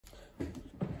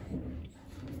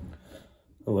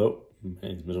Hello, my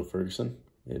name is Mitchell Ferguson.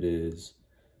 It is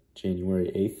January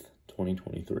 8th,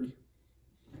 2023.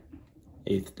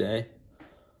 8th day.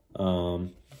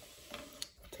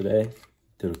 Today,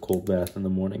 did a cold bath in the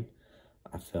morning.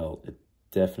 I felt it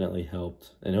definitely helped.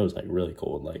 And it was like really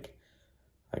cold. Like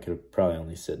I could have probably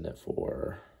only sit in it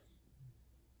for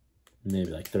maybe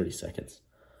like 30 seconds.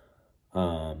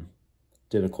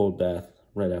 Did a cold bath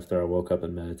right after I woke up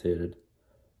and meditated.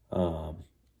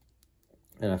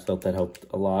 And I felt that helped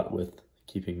a lot with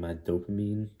keeping my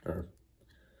dopamine,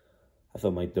 I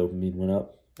felt my dopamine went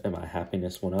up and my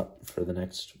happiness went up for the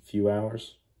next few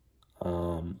hours.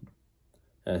 And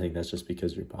I think that's just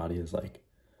because your body is like,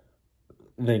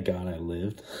 thank God I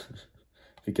lived.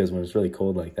 Because when it's really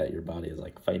cold like that, your body is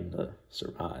like fighting to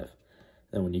survive.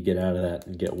 And when you get out of that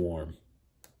and get warm,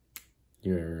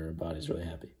 your body's really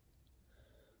happy.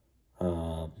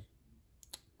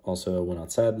 Also, I went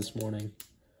outside this morning.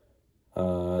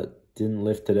 Didn't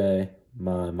lift today.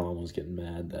 My mom was getting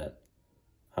mad that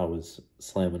I was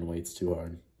slamming weights too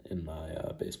hard in my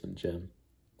basement gym.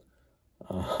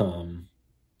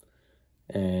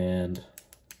 And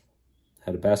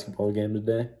had a basketball game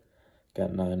today.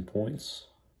 Got 9 points.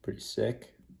 Pretty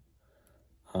sick.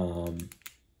 And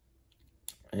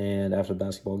after the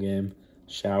basketball game,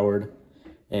 showered.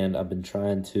 And I've been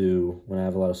trying to, when I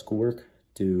have a lot of schoolwork,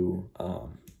 do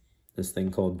this thing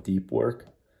called deep work,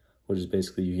 which is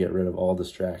basically you get rid of all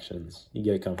distractions, you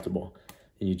get comfortable,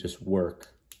 and you just work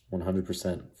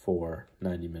 100% for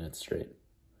 90 minutes straight.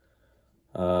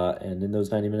 And in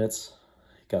those 90 minutes,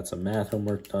 got some math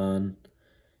homework done,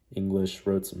 English,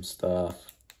 wrote some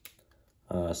stuff,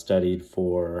 studied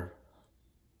for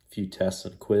a few tests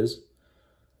and quiz.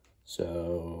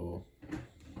 So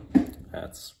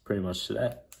that's pretty much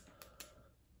today.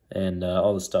 And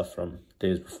all the stuff from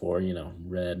days before,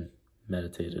 read,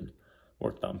 meditated,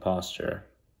 worked on posture.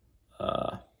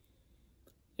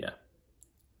 Yeah.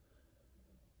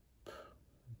 I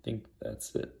think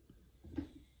that's it.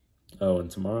 Oh,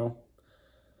 and tomorrow,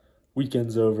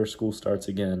 weekend's over, school starts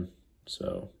again.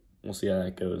 So we'll see how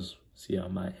that goes. See how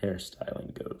my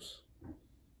hairstyling goes.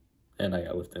 And I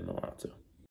got lifting tomorrow too.